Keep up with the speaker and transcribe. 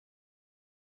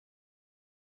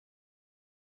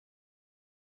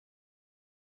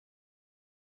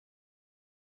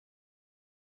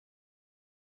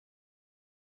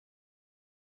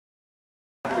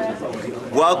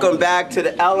Welcome back to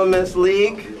the Elements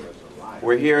League.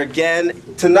 We're here again.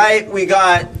 Tonight we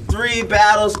got 3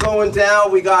 battles going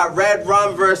down. We got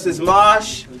Redrum versus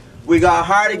Mosh. We got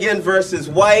Hardigan versus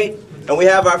White. And we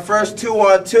have our first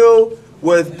 2-on-2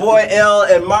 with Boy Ill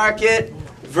and Market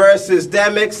versus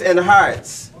Demix and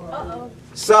Hearts.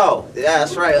 So, yeah,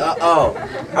 that's right, All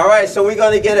right, so we're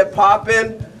going to get it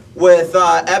popping with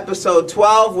episode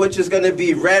 12, which is going to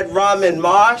be Redrum and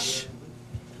Mosh.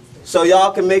 So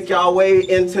y'all can make y'all way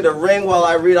into the ring while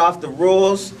I read off the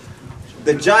rules.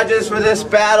 The judges for this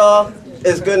battle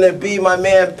is going to be my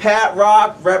man Pat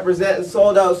Rock, representing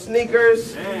Sold Out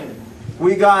Sneakers.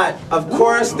 We got, of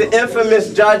course, the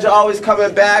infamous judge always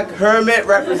coming back, Hermit,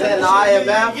 representing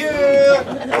IMF.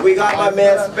 And we got my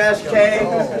man Special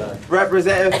K,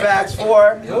 representing Facts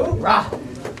 4.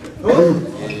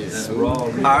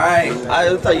 Alright,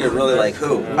 I thought you were really like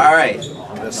who. Alright,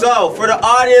 so for the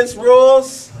audience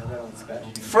rules,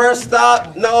 first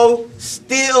up, no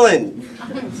stealing.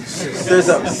 There's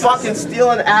a fucking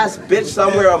stealing ass bitch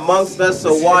somewhere amongst us,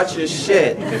 so watch your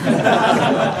shit.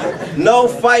 No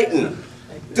fighting.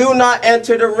 Do not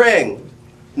enter the ring.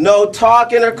 No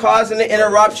talking or causing an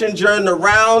interruption during the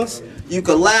rounds. You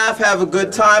can laugh, have a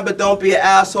good time, but don't be an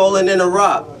asshole and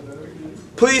interrupt.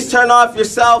 Please turn off your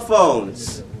cell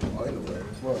phones.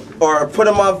 Or put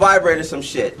them on vibrate or some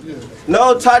shit.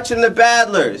 No touching the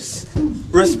battlers.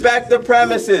 Respect the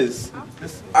premises.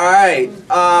 Alright,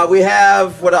 we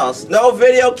have, what else? No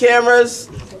video cameras.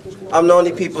 I'm the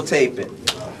only people taping.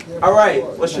 Alright,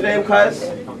 what's your name, cuz?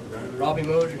 Robbie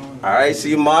Mosh. Alright, so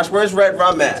you Mosh. Where's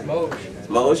Redrum at? Mosh.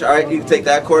 Mosh, alright, you can take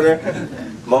that corner.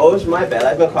 Mosh, my bad,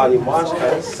 I've been calling you Mosh,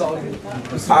 cuz.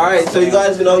 Alright, so you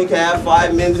guys know you can have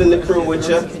 5 mins in the crew with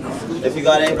you. If you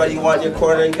got anybody you want in your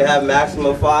corner, you can have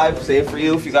maximum 5. Same for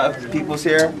you if you got people's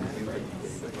here.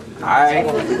 Alright.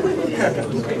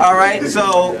 Alright,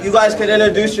 so you guys can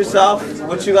introduce yourself.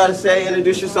 What you gotta say,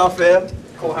 introduce yourself, fam.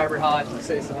 Cole Harbor High,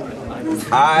 say something.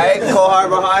 Alright, Cole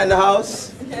Harbor High in the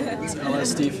house. It's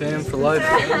LSD fam for life.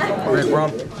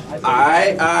 Redrum.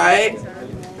 Alright.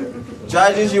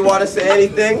 Judges, you wanna say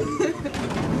anything?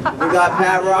 We got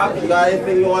Pat Rock, you got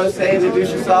anything you wanna say,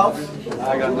 introduce yourself?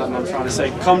 I got nothing I'm trying to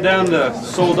say. Come down to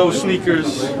Sold Out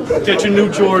Sneakers, get your new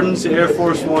Jordans, Air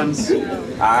Force Ones.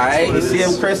 Alright, you see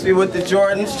him crispy with the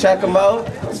Jordans, check them out.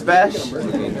 Spesh.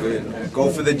 Go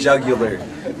for the jugular.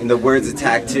 In the words of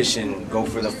Tactician, go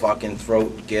for the fucking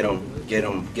throat. Get him, get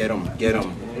him, get him, get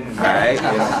him. Alright.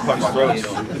 Punch throats.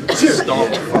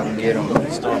 Stomp, fucking get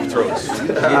him. Stomp throats.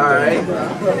 Alright.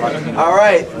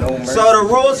 Alright. So the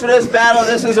rules for this battle,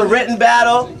 this is a written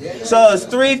battle. So it's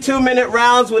 3 2-minute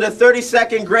rounds with a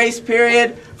 30-second grace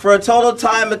period for a total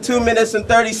time of 2 minutes and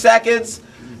 30 seconds.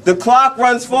 The clock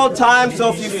runs full time, so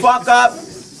if you fuck up,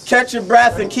 catch your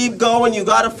breath and keep going. You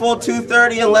got a full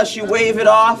 2:30 unless you wave it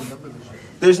off.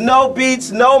 There's no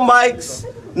beats, no mics,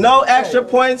 no extra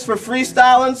points for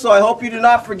freestyling, so I hope you do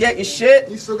not forget your shit.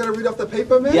 You still gotta read off the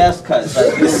paper, man? Yes, cuz. Fuck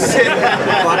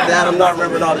that, I'm not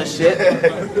remembering all this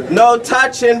shit. No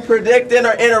touching, predicting,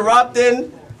 or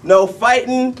interrupting. No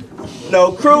fighting.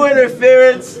 No crew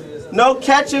interference. No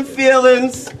catching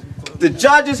feelings. The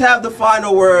judges have the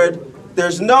final word.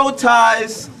 There's no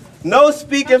ties, no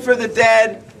speaking for the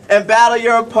dead, and battle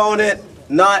your opponent,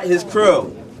 not his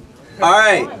crew.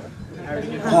 Alright.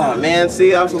 Oh man,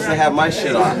 see, I'm supposed to have my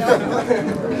shit on.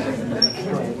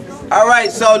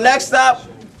 Alright, so next up,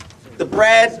 the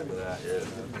bread.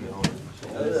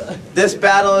 This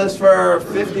battle is for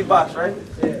 50 bucks, right?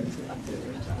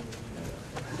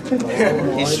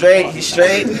 He's straight, he's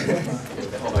straight.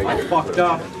 I fucked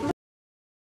up.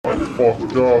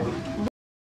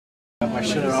 My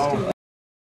shit at home.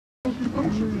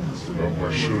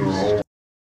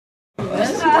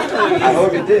 I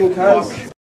hope you didn't, cuz.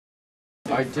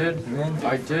 I did, man.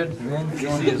 I did, man.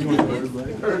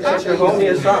 That's your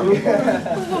homie or something. Be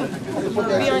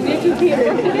on YouTube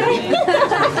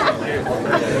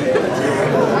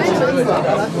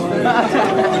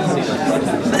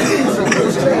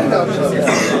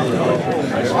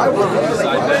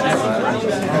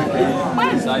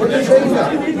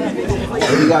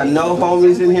You got no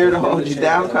homies in here to hold you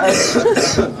down, cuz?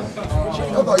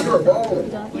 I thought you were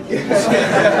balling.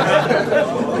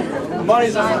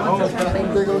 Money's on home.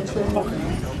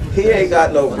 He ain't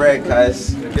got no bread,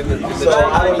 cuz. So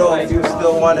I don't know if you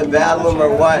still want to battle him or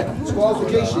what.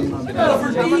 Disqualification.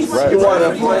 You want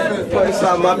to put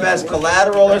something up as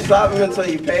collateral or something until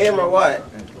you pay him or what?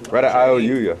 Right at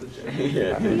IOU, yeah.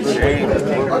 I can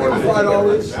find all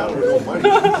this.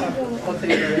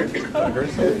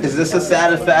 Is this a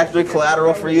satisfactory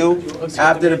collateral for you?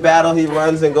 After the battle, he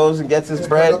runs and goes and gets his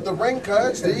bread. Up the ring,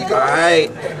 cuz. There you All go. right.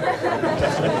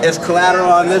 It's collateral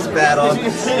on this battle.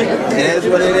 It is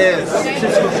what it is.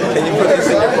 Can you put this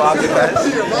in your pocket, guys?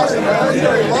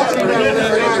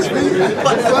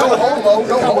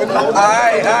 All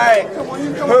right.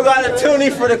 Who got a toonie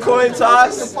for the coin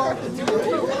toss?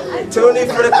 Toonie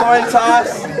for the coin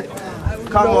toss?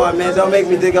 Come on, man. Don't make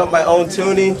me dig up my own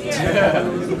toonie.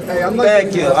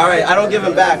 Thank you. All right. I don't give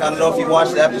him back. I don't know if you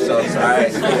watched the episodes. All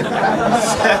right.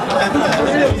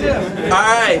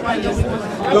 All right.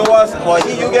 Who wants? Well,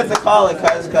 you get to call it,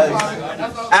 cuz.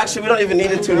 Actually, we don't even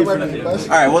need a toonie for that. All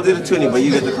right. We'll do the toonie, but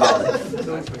you get to call it.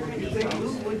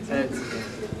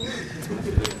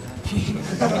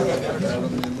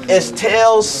 It's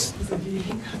tails.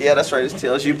 Yeah, that's right. It's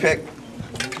tails. You pick.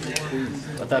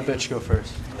 Let that bitch go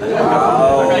first.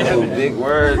 Oh, big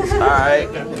words. All right.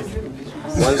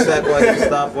 1 sec while you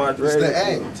stopwatch It's ready. the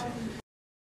end.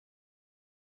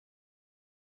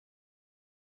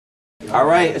 All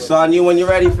right, it's on you when you're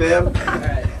ready, fam.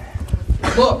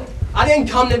 Look, I didn't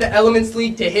come to the Elements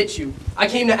League to hit you. I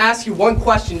came to ask you one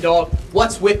question, dog.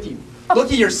 What's with you?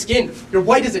 Look at your skin. You're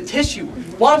white as a tissue.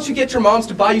 Why don't you get your moms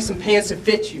to buy you some pants to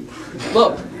fit you?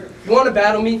 Look, you want to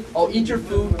battle me? I'll eat your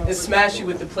food and smash you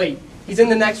with the plate. He's in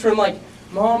the next room like,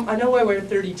 Mom, I know I wear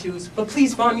 32s, but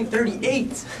please buy me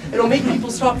 38s. It'll make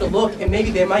people stop to look, and maybe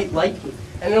they might like me.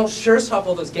 And it'll sure stop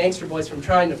all those gangster boys from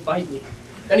trying to fight me.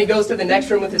 Then he goes to the next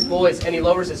room with his boys, and he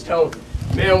lowers his tone.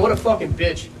 Man, what a fucking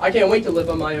bitch. I can't wait to live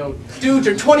on my own. Dude,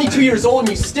 you're 22 years old and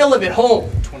you still live at home.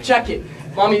 Check it.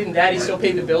 Mommy and Daddy still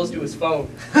pay the bills to his phone.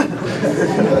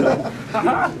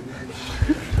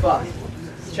 Fuck.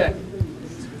 Check.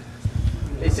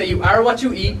 They say you are what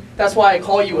you eat, that's why I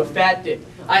call you a fat dick.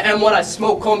 I am what I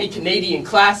smoke, call me Canadian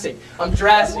classic. I'm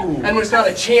drastic, and there's not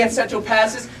a chance that you'll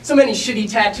pass this. So many shitty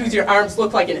tattoos, your arms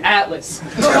look like an atlas.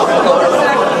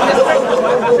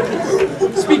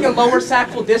 Speaking of Lower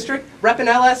Sackville District, reppin'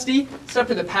 LSD, step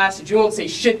to the passage, you won't say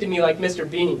shit to me like Mr.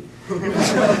 Bean.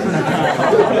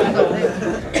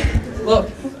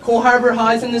 Look, Cole Harbor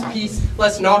High's in this piece,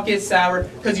 let's not get sour,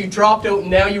 cause you dropped out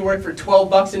and now you work for 12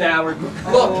 bucks an hour.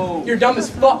 Look, you're dumb as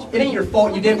fuck, it ain't your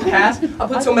fault you didn't pass. I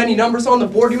put so many numbers on the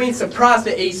board you ain't surprised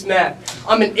at ace math.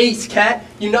 I'm an ace cat,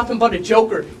 you nothing but a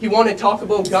joker. You wanna talk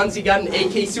about guns, you got an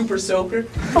AK super soaker.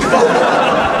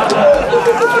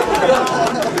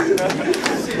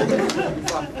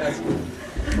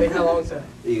 Wait, how long is that?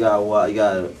 You got what? You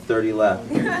got 30 left.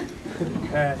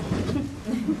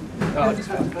 All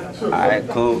right,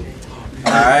 cool.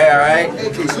 All right.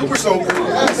 AK Super Soaker.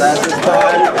 That's his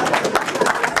time.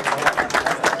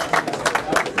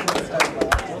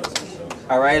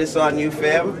 All right, it's on you,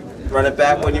 fam. Run it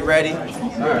back when you're ready.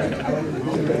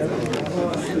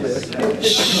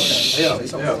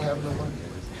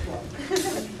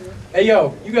 Hey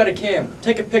yo, you got a cam.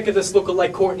 Take a pic of this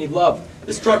lookalike Courtney Love.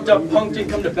 This drugged up punk didn't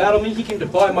come to battle me, he came to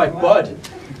buy my bud.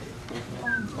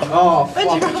 Oh,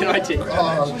 fuck. Can I take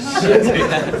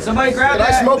Somebody grab Can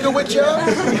I smoke it with you?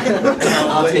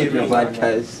 I'll take your blood,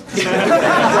 cuz.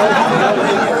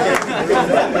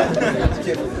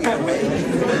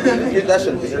 That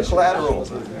should be your collateral.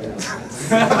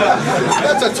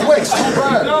 That's a Twix.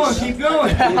 Right. Keep going.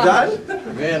 You done?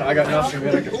 Man, I got nothing.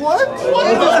 Man. What?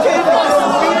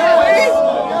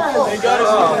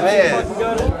 Oh, man.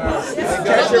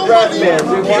 Catch your breath, man.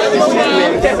 Rewind this shit,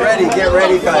 man. Get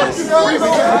ready, cuz.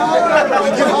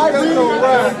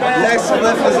 Next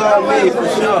flip is on me, for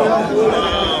sure.